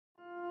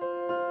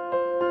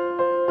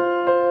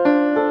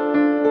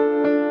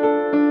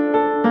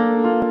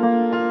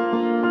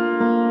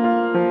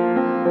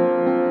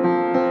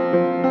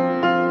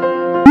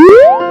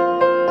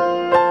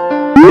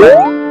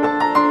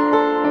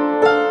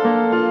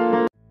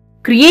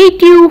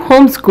Creative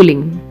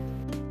homeschooling.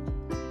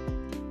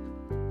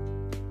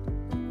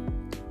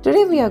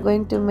 Today we are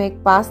going to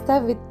make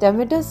pasta with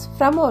tomatoes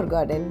from our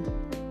garden.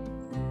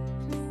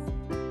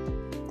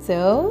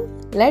 So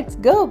let's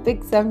go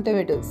pick some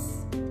tomatoes.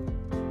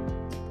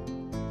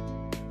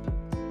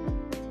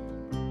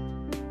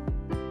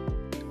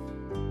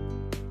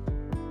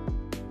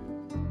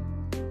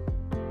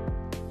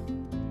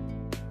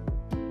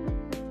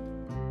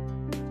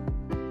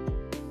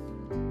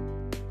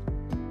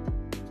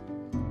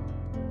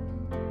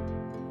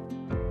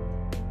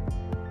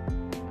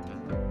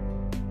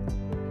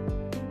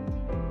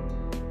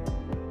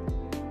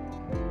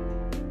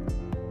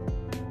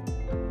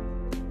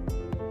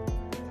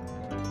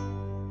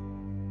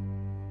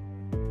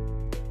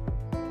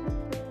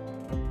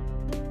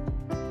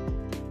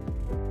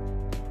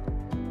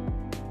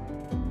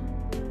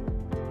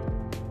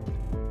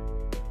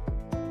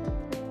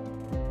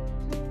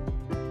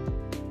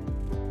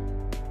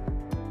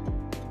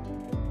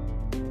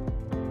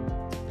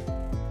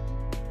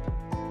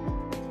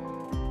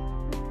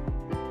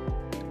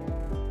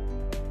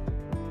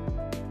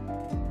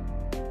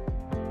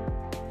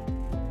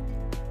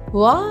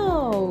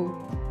 Wow!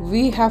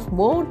 We have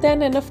more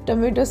than enough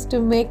tomatoes to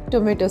make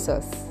tomato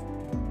sauce.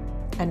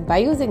 And by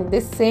using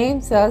this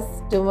same sauce,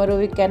 tomorrow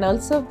we can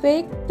also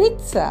bake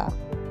pizza.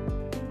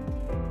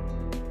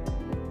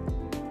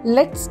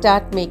 Let's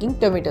start making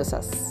tomato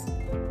sauce.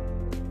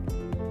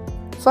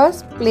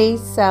 First,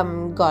 place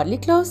some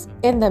garlic cloves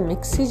in the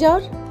mixie jar.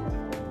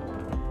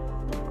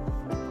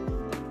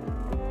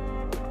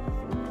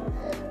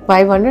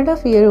 My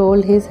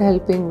 1.5-year-old is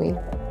helping me.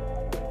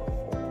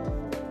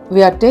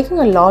 We are taking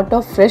a lot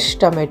of fresh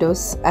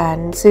tomatoes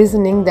and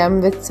seasoning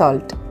them with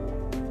salt.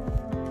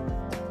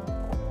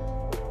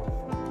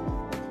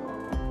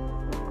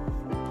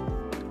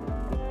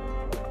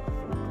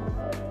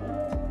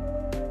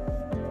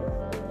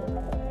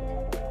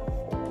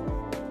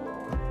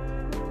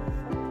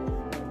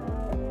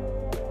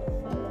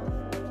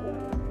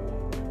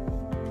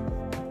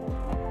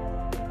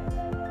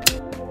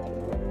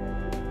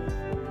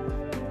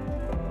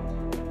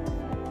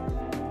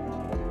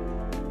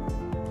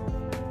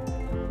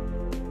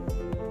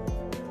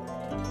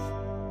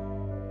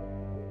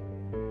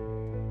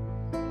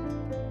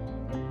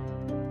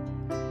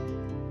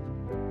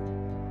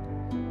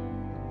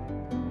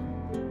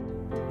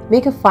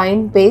 Make a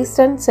fine paste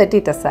and set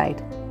it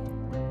aside.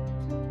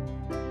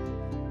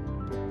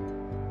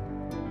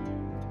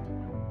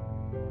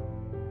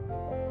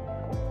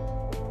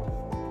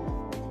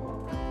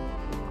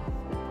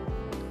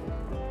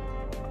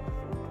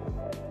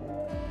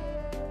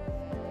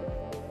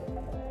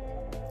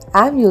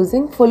 I am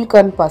using full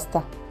corn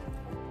pasta.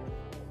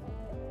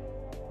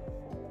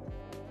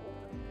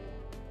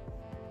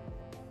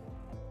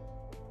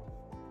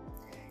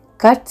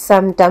 Cut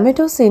some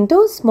tomatoes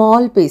into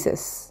small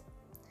pieces.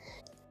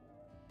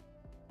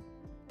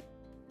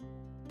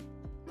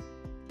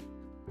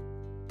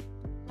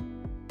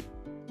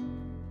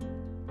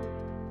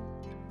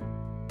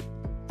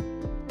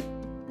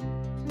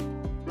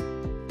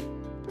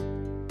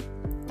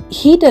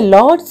 Heat a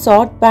large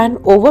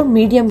sautepan over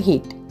medium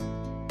heat.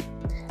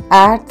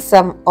 Add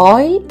some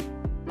oil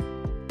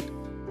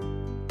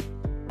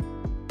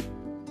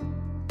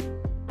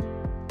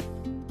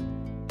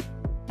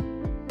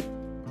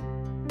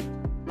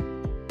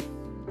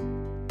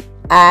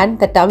and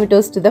the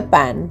tomatoes to the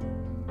pan.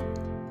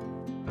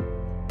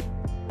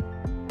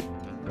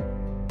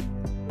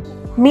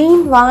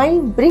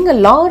 Meanwhile, bring a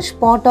large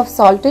pot of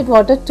salted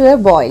water to a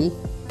boil.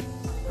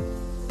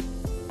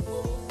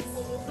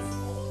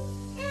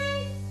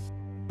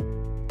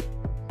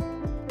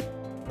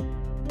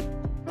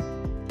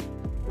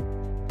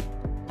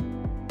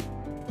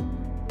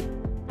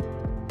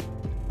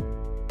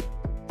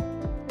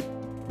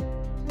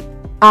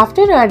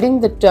 After adding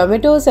the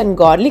tomatoes and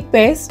garlic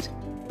paste,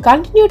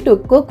 continue to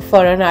cook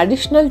for an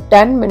additional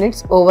 10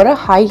 minutes over a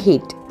high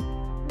heat.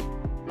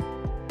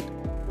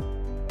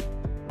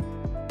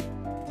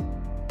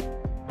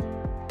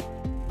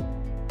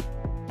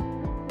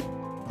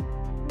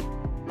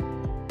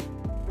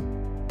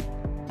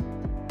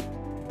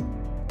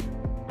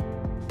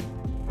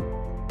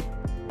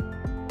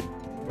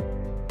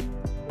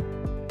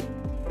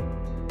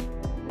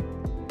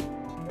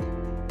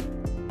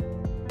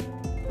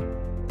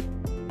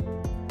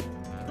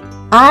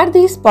 Add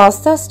these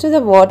pastas to the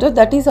water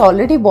that is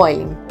already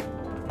boiling.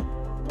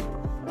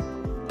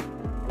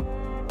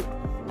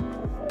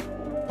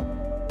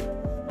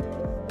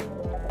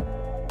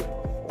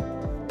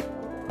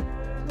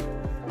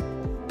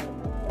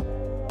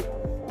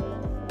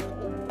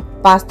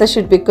 Pasta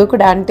should be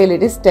cooked until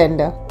it is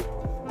tender.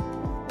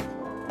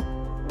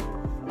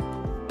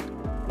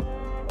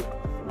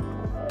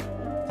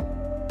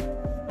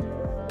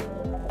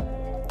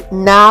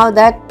 Now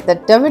that the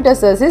tomato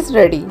sauce is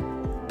ready,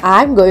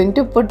 I'm going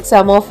to put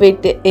some of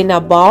it in a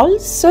bowl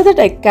so that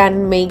I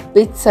can make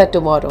pizza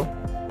tomorrow.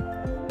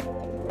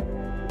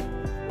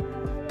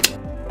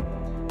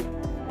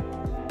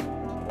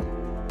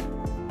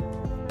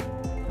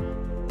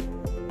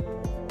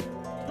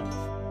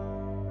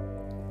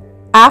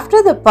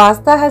 After the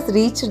pasta has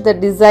reached the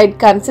desired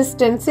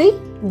consistency,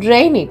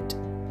 drain it.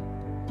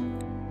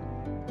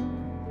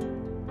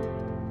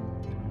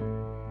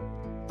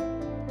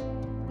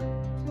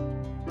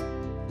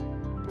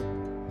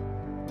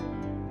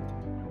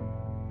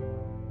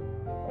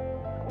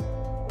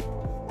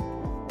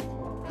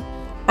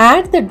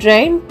 Add the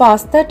drained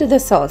pasta to the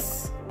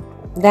sauce.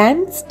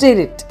 Then stir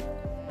it.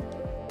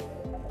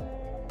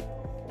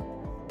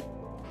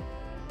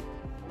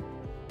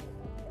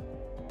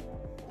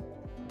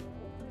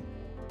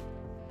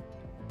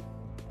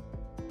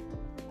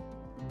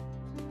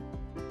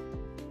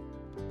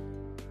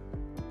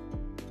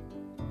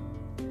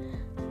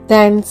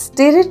 Then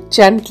stir it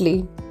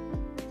gently.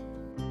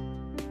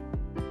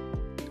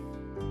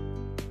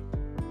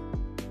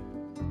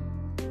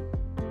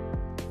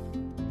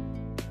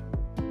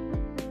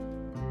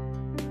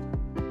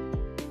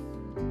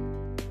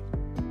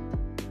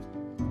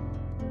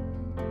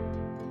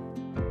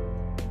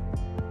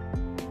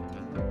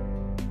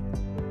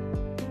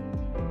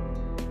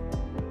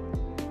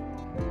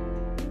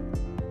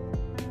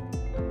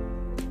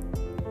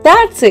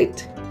 That's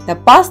it. The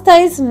pasta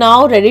is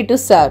now ready to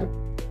serve.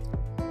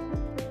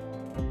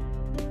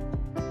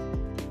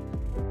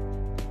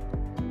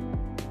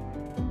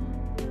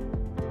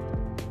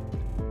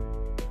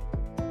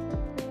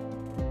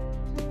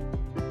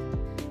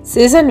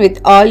 Season with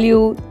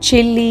olive,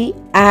 chili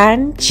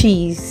and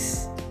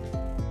cheese.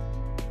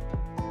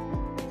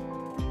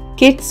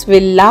 Kids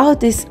will love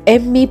this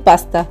yummy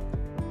pasta.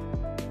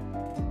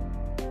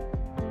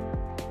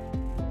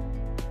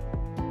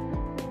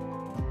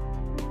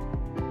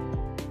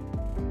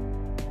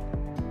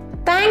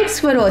 Thanks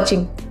for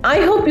watching.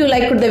 I hope you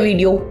liked the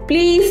video.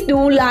 Please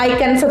do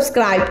like and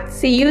subscribe.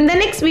 See you in the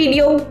next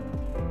video.